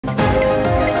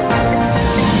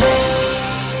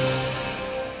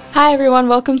Hi everyone,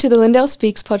 welcome to the Lyndale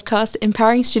Speaks Podcast,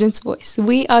 Empowering Students' Voice.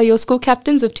 We are your school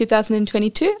captains of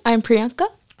 2022. I'm Priyanka.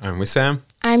 I'm Wissam.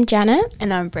 I'm Janet.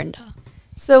 And I'm Brenda.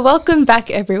 So welcome back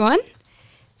everyone.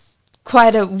 It's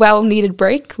quite a well-needed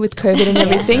break with COVID and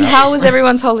everything. How was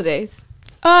everyone's holidays?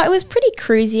 It was pretty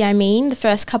cruisy, the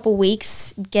first couple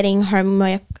weeks getting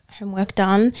homework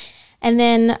done. And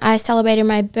then I celebrated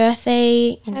my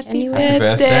birthday in January. Happy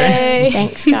birthday.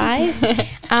 Thanks, guys.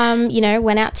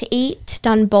 Went out to eat,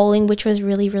 done bowling, which was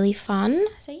really, really fun.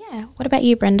 So, yeah. What about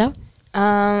you, Brenda?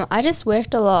 I just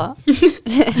worked a lot.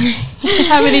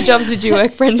 How many jobs did you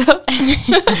work, Brenda?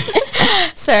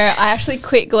 So I actually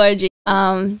quit Glogy.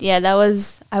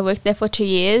 I worked there for 2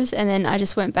 years and then I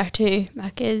just went back to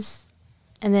Macca's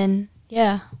and then,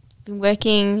 been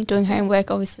working, doing homework,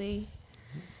 obviously.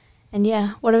 And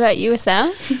what about you,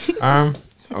 Sam? I'm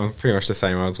pretty much the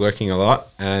same. I was working a lot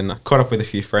and I caught up with a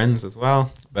few friends as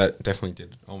well, but definitely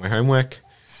did all my homework.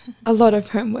 A lot of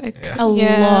homework. Yeah. A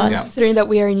lot. Yeah. Considering that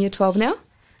we are in year 12 now.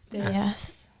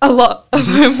 Yes. A lot of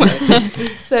homework.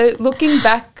 So looking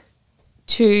back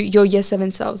to your year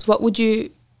 7 selves, what would you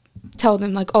tell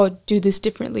them? Like, oh, do this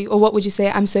differently. Or what would you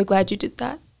say? I'm so glad you did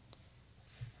that.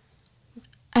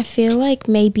 I feel like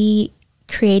maybe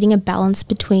creating a balance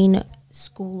between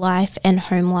school life and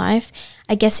home life.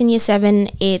 I guess in year 7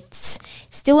 it's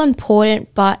still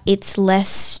important, but it's less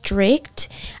strict.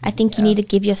 I think you need to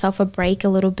give yourself a break a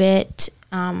little bit,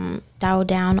 dial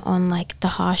down on like the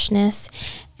harshness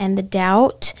and the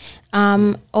doubt.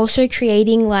 Also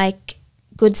creating like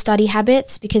good study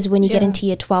habits, because when you get into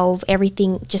year 12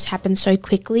 everything just happens so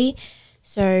quickly.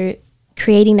 So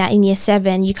creating that in year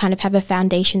 7, you kind of have a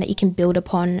foundation that you can build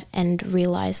upon and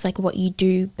realize like what you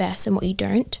do best and what you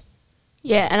don't.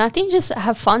 Yeah, and I think just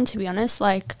have fun, to be honest.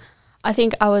 Like, I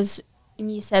think I was in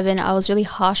year 7, I was really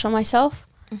harsh on myself.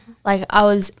 Mm-hmm. Like, I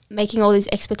was making all these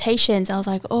expectations. I was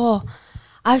like, oh,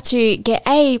 I have to get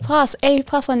A plus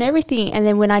on everything. And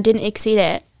then when I didn't exceed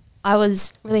it, I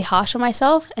was really harsh on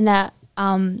myself, and that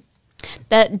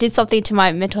did something to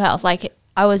my mental health. Like,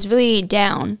 I was really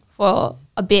down for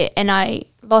a bit and I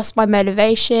lost my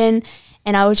motivation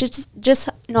and I was just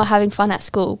not having fun at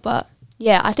school. But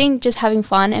I think just having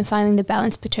fun and finding the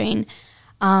balance between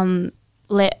having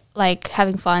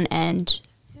fun and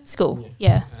school.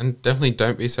 Yeah. And definitely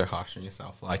don't be so harsh on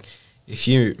yourself. Like, if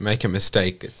you make a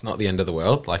mistake, it's not the end of the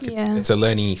world. Like, it's a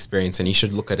learning experience and you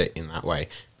should look at it in that way,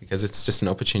 because it's just an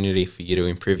opportunity for you to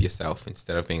improve yourself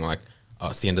instead of being like, oh,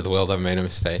 it's the end of the world, I've made a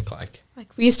mistake. Like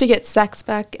we used to get sacks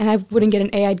back and I wouldn't get an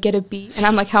A, I'd get a B. And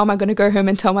I'm like, how am I going to go home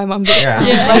and tell my mum this?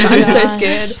 I'm so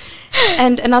scared.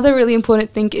 And another really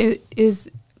important thing is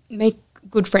make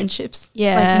good friendships.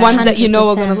 Yeah. Like ones that you know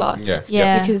are going to last.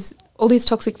 Yeah. Because all these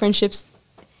toxic friendships,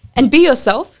 and be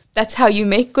yourself, that's how you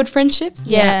make good friendships.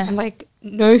 Yeah. And like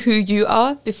know who you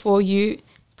are before you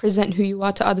present who you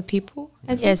are to other people.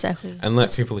 Yeah, exactly. And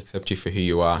let people accept you for who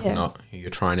you are, not who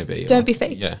you're trying to be. Don't be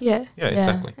fake. Yeah,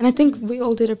 exactly. And I think we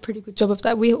all did a pretty good job of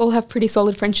that. We all have pretty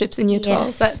solid friendships in year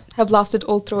 12 that have lasted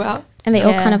all throughout. And they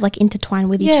all kind of like intertwine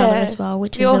with each other as well,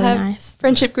 which is really nice.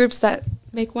 Friendship groups that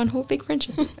make one whole big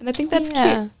friendship. And I think that's cute.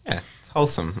 Yeah, it's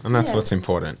wholesome and that's what's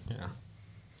important. Yeah.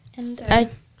 And I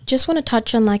just want to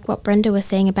touch on like what Brenda was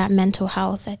saying about mental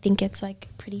health. I think it's like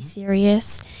pretty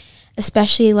serious,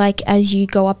 especially like as you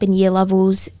go up in year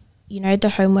levels. You know, the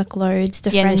homework loads,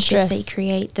 the friendships that you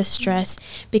create, the stress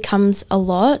becomes a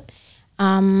lot.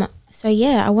 I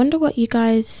wonder what you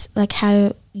guys, like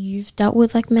how you've dealt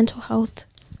with like mental health.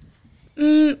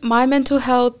 My mental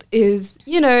health is,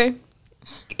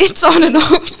 it's on and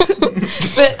off.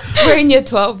 But we're in year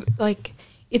 12. Like,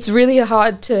 it's really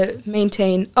hard to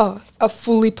maintain a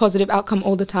fully positive outcome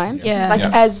all the time.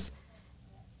 As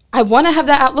I want to have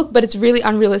that outlook, but it's really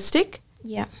unrealistic.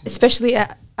 Yeah. Especially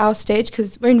at our stage,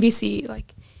 because we're in VC,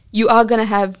 like you are going to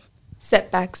have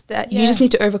setbacks that you just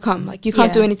need to overcome. Like you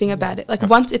can't do anything about it. Like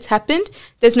once it's happened,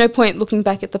 there's no point looking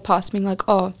back at the past being like,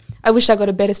 oh, I wish I got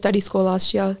a better study score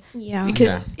last year.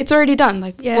 Because it's already done.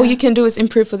 Like all you can do is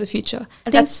improve for the future.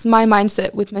 That's my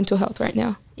mindset with mental health right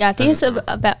now. Yeah, I think it's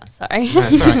about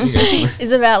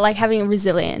it's about like having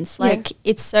resilience. Like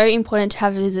it's so important to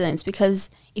have resilience,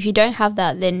 because if you don't have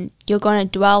that, then you're going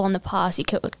to dwell on the past. You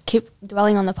keep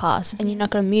dwelling on the past and you're not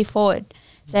going to move forward.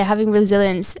 So having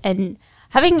resilience and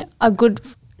having a good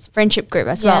friendship group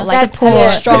as well. Like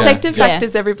support. Protective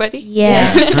factors, everybody.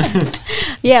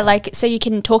 Like so you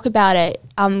can talk about it,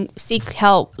 seek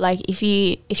help. Like if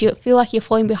you feel like you're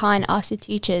falling behind, ask your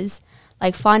teachers.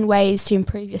 Like find ways to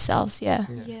improve yourselves.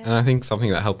 And I think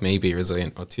something that helped me be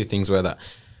resilient, or two things were that,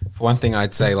 for one thing,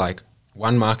 I'd say like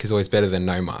 1 mark is always better than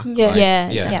no mark.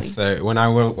 Exactly. So when I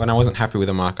wasn't happy with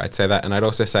a mark, I'd say that, and I'd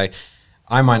also say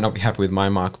I might not be happy with my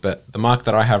mark, but the mark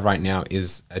that I have right now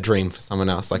is a dream for someone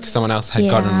else. Like if someone else had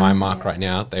gotten my mark right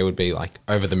now, they would be like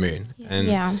over the moon.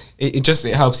 And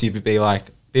it helps you be like,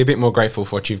 be a bit more grateful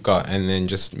for what you've got and then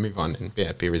just move on and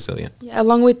be resilient. Yeah,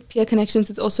 along with peer connections,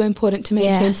 it's also important to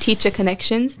maintain teacher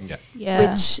connections.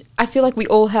 Which I feel like we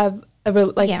all have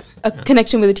a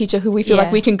connection with a teacher who we feel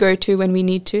like we can go to when we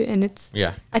need to. And it's,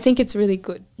 I think it's really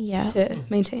good to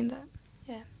maintain that.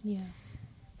 Yeah.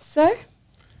 So,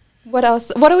 what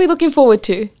else? What are we looking forward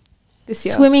to this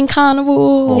year? Swimming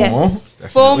carnival. Yes.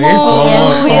 Formal.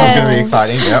 Formal's going to be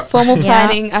exciting. Yep. Formal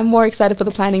planning. I'm more excited for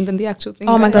the planning than the actual thing.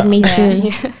 Oh my God, me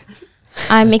too.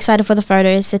 I'm excited for the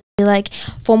photos. It's like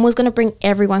formal's going to bring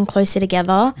everyone closer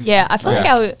together. Yeah, I feel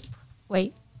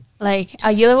like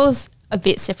our year level was a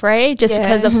bit separated just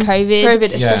because of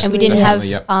COVID especially. And we didn't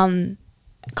have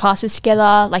classes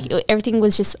together. Like everything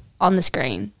was just on the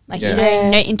screen. Like, you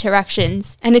know, no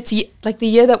interactions. And it's like the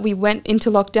year that we went into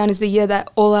lockdown is the year that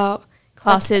all our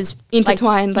classes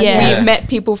intertwined. We met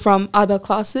people from other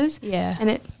classes. Yeah.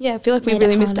 And I feel like we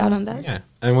really missed out on that. Yeah.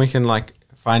 And we can like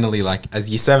finally, like as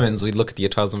year 7s, we'd look at the year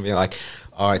 12s and be like,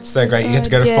 oh, it's so great. You get to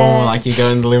go to formal, like you go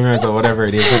in the living rooms or whatever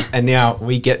it is. And now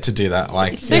we get to do that.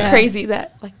 Like it's so crazy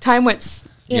that like time went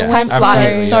time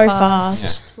flies so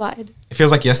fast. It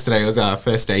feels like yesterday was our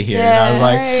first day here, and I was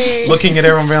like looking at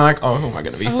everyone, being like, "Oh, who am I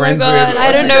going to be friends with?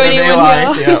 I don't know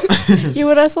anyone here."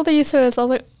 When I saw the year 7s, I was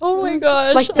like, "Oh my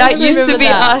gosh!" Like that used to be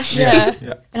us. Yeah.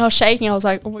 And I was shaking. I was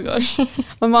like, "Oh my gosh!"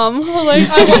 My mum. I was like,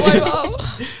 "I want my mum."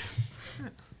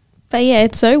 But yeah,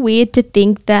 it's so weird to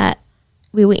think that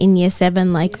we were in year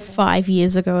 7 like 5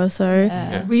 years ago or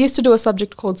so. We used to do a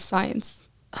subject called science.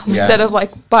 Instead of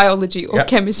like biology or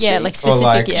chemistry. Yeah, like specific,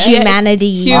 like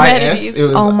humanities. Humanities. It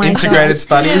was integrated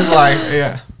studies,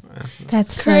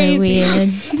 That's crazy. So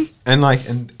weird.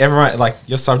 And everyone, like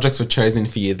your subjects were chosen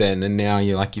for you then, and now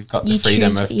you've got the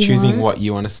freedom of choosing what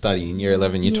you want to study in year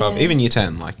 11, year 12, even year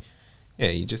 10. Like,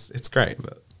 it's great,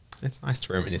 but it's nice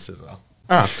to reminisce as well.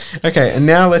 Okay, and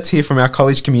now let's hear from our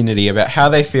college community about how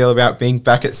they feel about being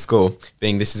back at school,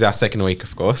 being this is our second week,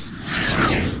 of course.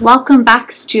 Welcome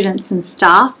back, students and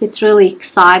staff. It's really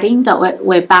exciting that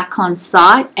we're back on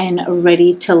site and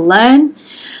ready to learn.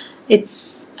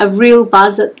 It's a real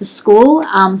buzz at the school,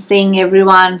 seeing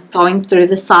everyone going through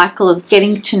the cycle of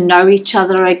getting to know each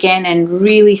other again and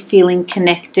really feeling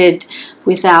connected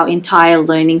with our entire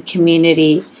learning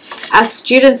community. Our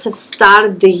students have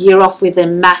started the year off with a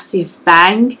massive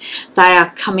bang. They are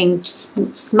coming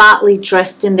smartly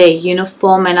dressed in their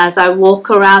uniform, and as I walk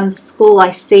around the school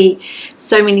I see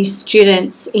so many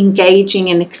students engaging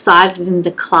and excited in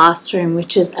the classroom,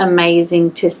 which is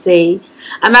amazing to see.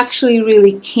 I'm actually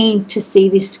really keen to see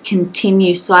this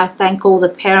continue, so I thank all the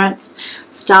parents,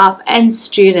 staff and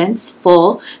students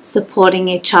for supporting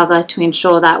each other to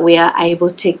ensure that we are able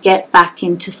to get back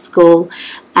into school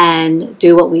and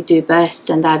do what we do best,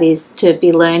 and that is to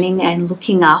be learning and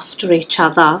looking after each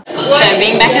other. So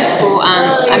being back at school,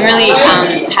 I'm really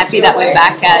happy that we're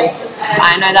back, as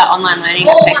I know that online learning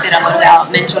affected a lot of our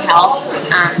mental health,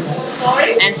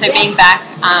 and so being back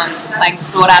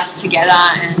brought us together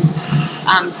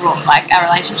and brought our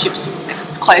relationships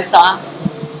closer.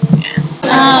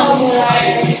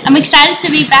 I'm excited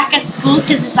to be back at school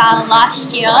because it's our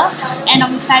last year, and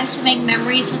I'm excited to make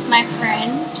memories with my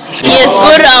friends. Yeah, it's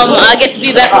good. I get to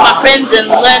be back with my friends and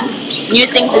learn new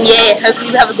things, and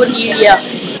hopefully we have a good new year.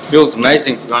 It feels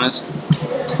amazing, to be honest,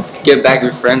 to get back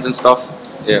with friends and stuff.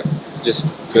 Yeah, it's just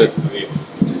good.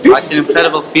 It's an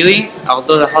incredible feeling.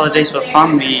 Although the holidays were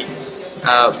fun, we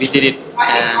visited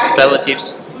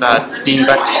relatives, but being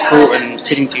back to school and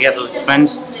sitting together with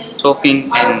friends,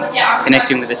 talking and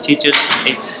connecting with the teachers,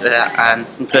 it's an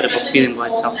incredible feeling by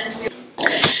itself.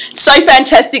 So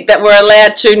fantastic that we're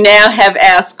allowed to now have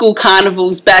our school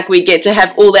carnivals back. We get to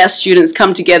have all our students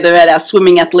come together at our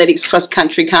swimming, athletics,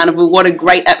 cross-country carnival. What a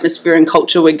great atmosphere and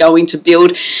culture we're going to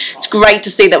build. It's great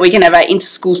to see that we can have our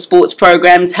inter-school sports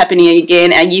programs happening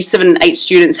again. Our year 7 and 8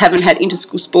 students haven't had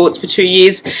inter-school sports for 2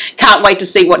 years. Can't wait to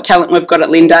see what talent we've got at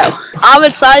Lyndale. I'm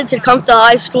excited to come to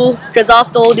high school because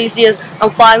after all these years,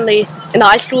 I'm finally in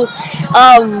high school.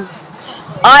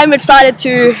 I'm excited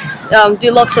to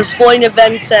do lots of sporting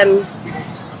events and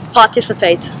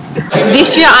participate.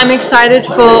 This year I'm excited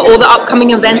for all the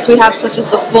upcoming events we have, such as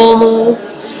the formal,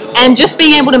 and just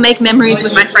being able to make memories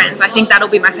with my friends. I think that'll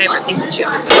be my favourite thing this year.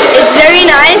 It's very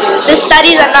nice. The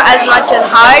studies are not as much as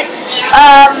hard.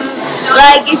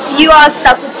 If you are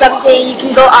stuck with something, you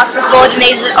can go ask the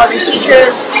coordinators or the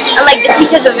teachers, and the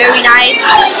teachers are very nice,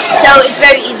 so it's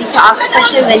very easy to ask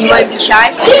questions and you won't be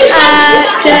shy.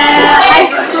 The high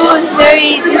school is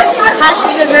the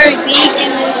classes are very big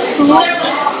in the school,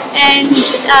 and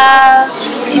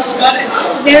it's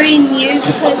very new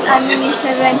because I'm in year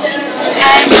 7 and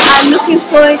I'm looking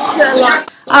forward to a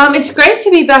lot. It's great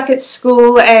to be back at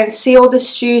school and see all the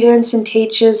students and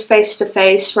teachers face to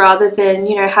face rather than,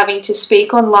 you know, having to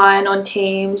speak online on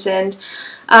Teams. And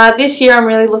this year I'm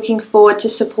really looking forward to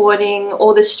supporting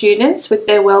all the students with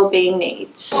their well-being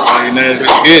needs. Oh, you know, it's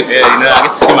good. Yeah, you know, I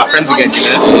get to see my friends again, you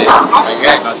know.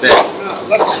 Yeah, about that.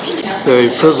 So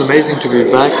it feels amazing to be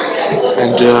back,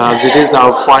 and as it is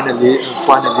our final year,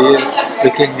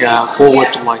 looking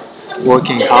forward to like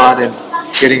working hard and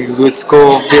getting a good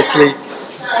score, obviously,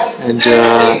 and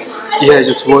yeah,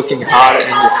 just working hard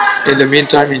and in the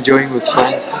meantime enjoying with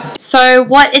friends. So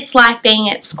what it's like being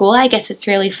at school, I guess it's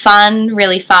really fun,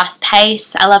 really fast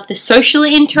paced. I love the social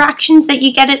interactions that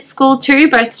you get at school too,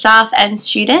 both staff and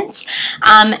students,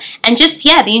 and just,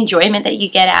 yeah, the enjoyment that you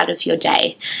get out of your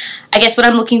day. I guess what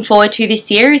I'm looking forward to this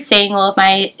year is seeing all of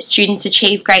my students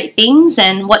achieve great things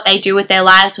and what they do with their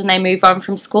lives when they move on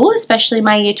from school, especially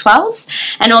my year 12s,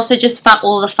 and also just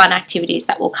all the fun activities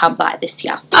that will come by this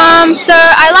year. So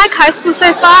I like high school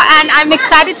so far, and I'm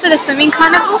excited for the swimming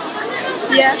carnival.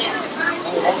 Yeah.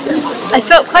 I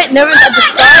felt quite nervous at the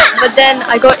start, but then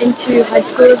I got into high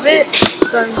school a bit,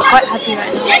 so I'm quite happy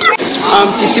right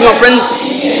now. To see my friends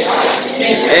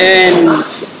and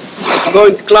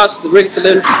going to class, ready to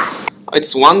learn.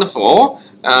 It's wonderful.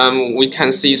 We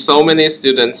can see so many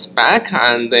students back,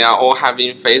 and they are all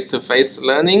having face-to-face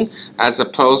learning as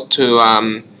opposed to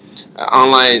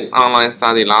online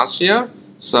study last year.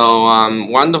 So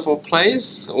wonderful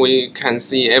place. We can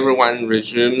see everyone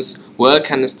resumes work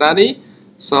and study.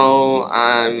 So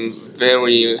I'm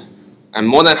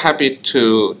more than happy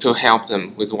to help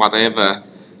them with whatever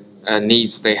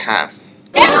needs they have.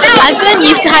 I've gotten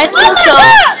used to high school,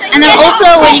 and I'm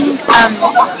also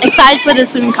excited for the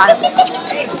swimming carnival.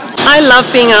 I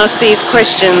love being asked these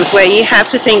questions where you have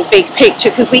to think big picture,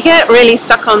 because we get really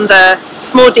stuck on the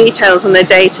small details on the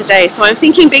day to day. So I'm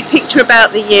thinking big picture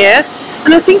about the year,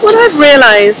 and I think what I've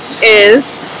realized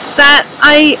is that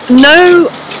I know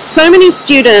so many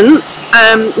students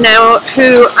now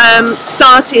who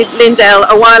started Lyndale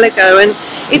a while ago, and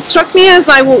it struck me as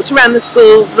I walked around the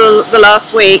school the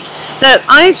last week that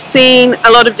I've seen a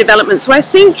lot of development. So I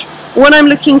think what I'm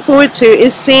looking forward to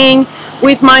is seeing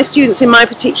with my students in my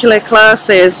particular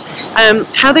classes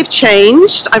how they've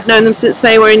changed. I've known them since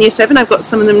they were in year 7. I've got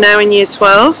some of them now in year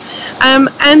 12,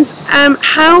 and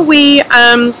how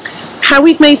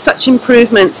we've made such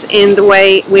improvements in the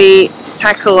way we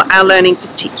tackle our learning,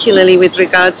 particularly with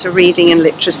regard to reading and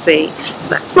literacy. So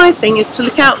that's my thing, is to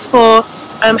look out for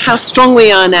how strong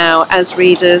we are now as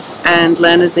readers and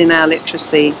learners in our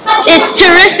literacy. It's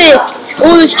terrific!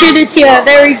 All the students here are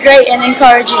very great and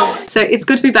encouraging. So it's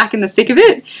good to be back in the thick of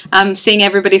it, seeing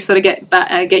everybody sort of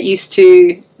get used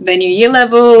to their new year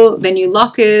level, their new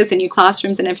lockers, their new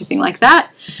classrooms and everything like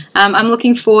that. I'm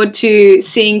looking forward to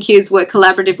seeing kids work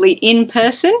collaboratively in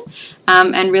person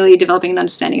and really developing an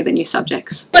understanding of the new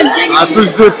subjects. It feels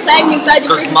good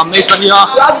because my mates are here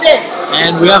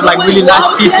and we have like really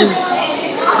nice teachers.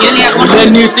 We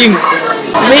learn new things.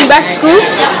 Being back to school,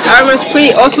 it's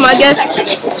pretty awesome, I guess.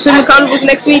 Swimming carnivals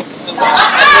next week.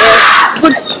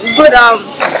 Good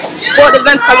sport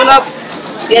events coming up.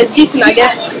 Yeah, it's decent, I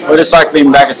guess. What it's like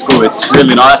being back at school, it's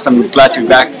really nice. I'm glad to be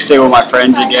back to see all my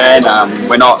friends again.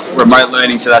 We're not remote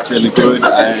learning, so that's really good.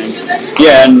 And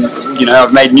yeah, and you know,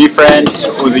 I've made new friends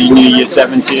for the new year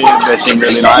 7 too. They seem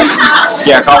really nice. And,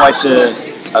 yeah, I can't wait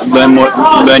to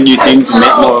learn new things and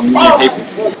meet more new people.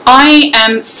 I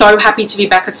am so happy to be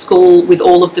back at school with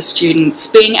all of the students.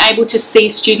 Being able to see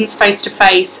students face to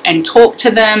face and talk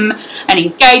to them and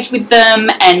engage with them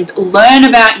and learn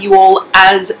about you all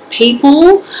as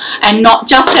people and not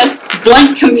just as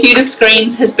blank computer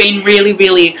screens has been really,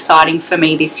 really exciting for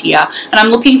me this year. And I'm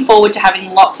looking forward to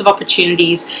having lots of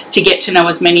opportunities to get to know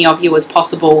as many of you as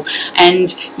possible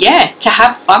and, yeah, to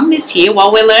have fun this year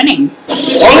while we're learning.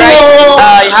 It's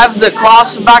great. You have the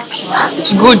class back.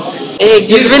 It's good.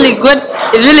 It's really good.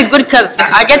 It's really good because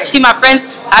I get to see my friends.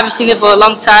 I haven't seen it for a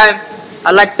long time.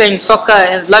 I like playing soccer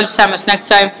at lunchtime and snack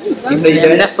time.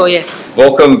 That's all, yes.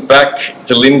 Welcome back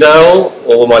to Lyndale,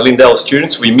 all of my Lyndale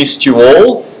students. We missed you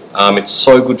all. It's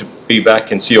so good to be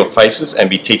back and see your faces and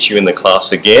be teaching you in the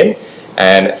class again.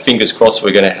 And fingers crossed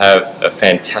we're going to have a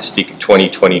fantastic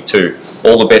 2022.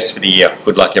 All the best for the year.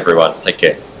 Good luck, everyone. Take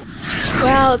care.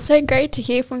 Wow, it's so great to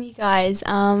hear from you guys.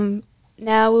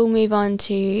 Now we'll move on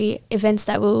to events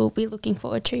that we'll be looking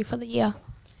forward to for the year.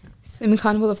 Swimming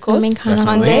carnival, of course. Swimming carnival.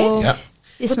 Monday. Yep.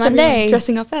 This What's Monday. everyone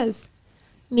dressing up as?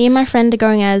 Me and my friend are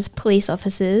going as police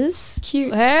officers.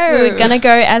 Cute. We were going to go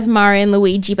as Mario and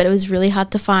Luigi, but it was really hard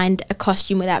to find a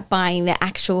costume without buying the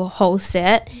actual whole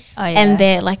set. Oh, yeah. And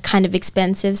they're like kind of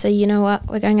expensive. So you know what?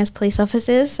 We're going as police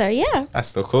officers. So yeah. That's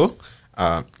still cool.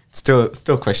 Still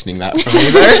questioning that for me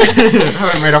though. I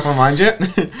haven't made up my mind yet.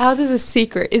 Ours is a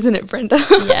secret, isn't it, Brenda?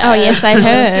 Yeah. Oh, yes, I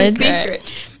heard. It's a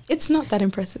secret. It's not that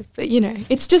impressive, but you know,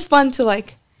 it's just fun to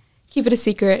like keep it a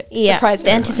secret. Yeah, surprise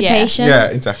the everyone. anticipation. Yeah,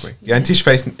 exactly. The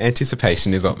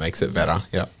anticipation is what makes it better.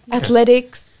 Yeah.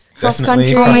 Athletics, cross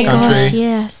country. Definitely, Oh my cross-country. gosh,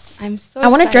 yes. I'm so I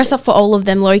want to excited. dress up for all of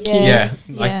them, low key. Yeah.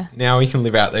 Yeah. Now we can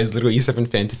live out those little Year 7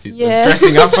 fantasies Yeah. of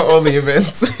dressing up for all the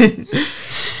events.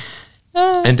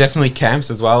 And definitely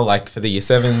camps as well, like for the Year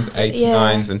 7s, 8s, Yeah.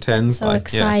 9s and 10s. So like,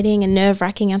 exciting and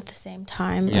nerve-wracking at the same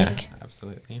time. Yeah, Like,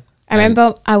 absolutely. I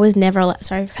remember I was never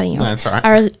sorry for cutting you No, off. it's all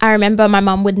right. I remember my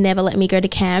mum would never let me go to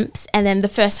camps, and then the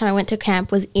first time I went to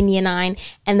camp was in Year 9,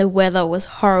 and the weather was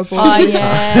horrible. Oh, It was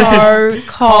yeah. so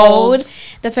cold.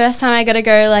 The first time I got to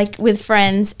go like with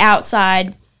friends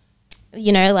outside,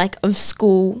 you know, like of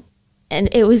school. And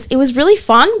it was really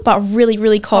fun, but really,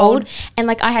 really cold. And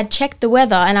like I had checked the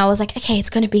weather, and I was like, okay, it's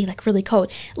going to be like really cold.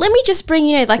 Let me just bring,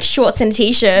 you know, like shorts and a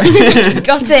t-shirt.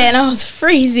 Got there and I was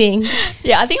freezing.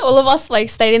 Yeah, I think all of us like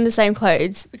stayed in the same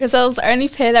clothes because that was the only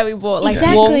pair that we bought. Like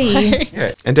warm Exactly. clothes.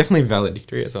 Yeah, and definitely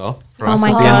valedictory as well. For Oh us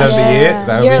my at the end of gosh. the year.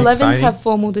 That Year would be 11s exciting. have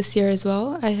formal this year as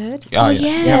well, I heard. Oh,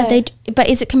 Yeah. They but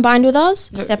is it combined with ours?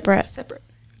 No, Separate. Separate.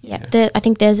 Yeah. I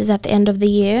think theirs is at the end of the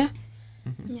year.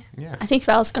 Yeah. I think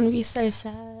Val's gonna be so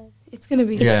sad. It's gonna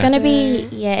be. It's gonna be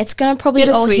it's gonna probably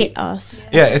all hit us.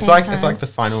 Yeah, at the it's same like time. the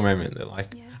final moment that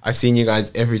like I've seen you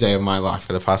guys every day of my life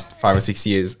for the past 5 or 6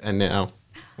 years, and now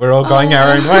we're all going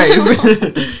our own ways.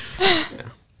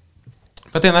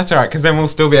 But then that's all right, because then we'll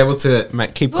still be able to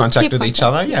keep contact with each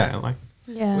other. Yeah, like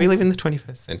Yeah. we live in the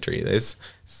 21st century. There's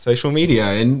social media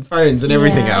and phones and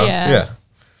everything else. Yeah.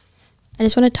 I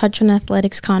just want to touch on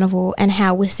Athletics Carnival and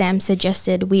how Wissam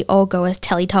suggested we all go as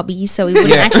Teletubbies so we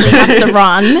wouldn't actually have to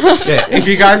run. Yeah, if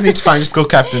you guys need to find your school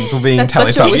captains, we'll be in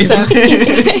Teletubbies.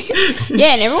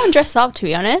 Yeah, and everyone dress up, to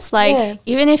be honest. Like, Yeah.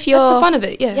 even if you're... That's the fun of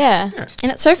it, yeah. Yeah.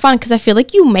 And it's so fun because I feel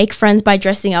like you make friends by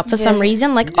dressing up for some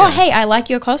reason. Like, oh, hey, I like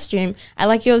your costume. I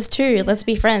like yours too. Let's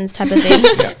be friends type of thing.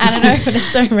 I don't know, but it's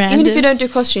so random. Even if you don't do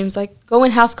costumes, like go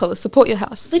in house colours, support your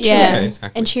house. Yeah, Yeah,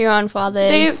 exactly. and cheer on for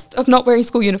others. Day of not wearing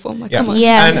school uniform. Like, come on.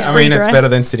 Yeah, and it's I free mean, it's dress. better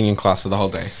than sitting in class for the whole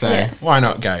day. So Yeah. why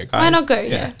not go, guys? Why not go?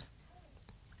 Yeah.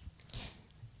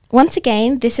 Once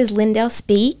again, this is Lyndale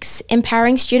Speaks,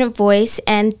 empowering student voice,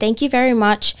 and thank you very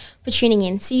much for tuning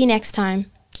in. See you next time.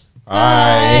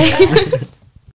 Bye.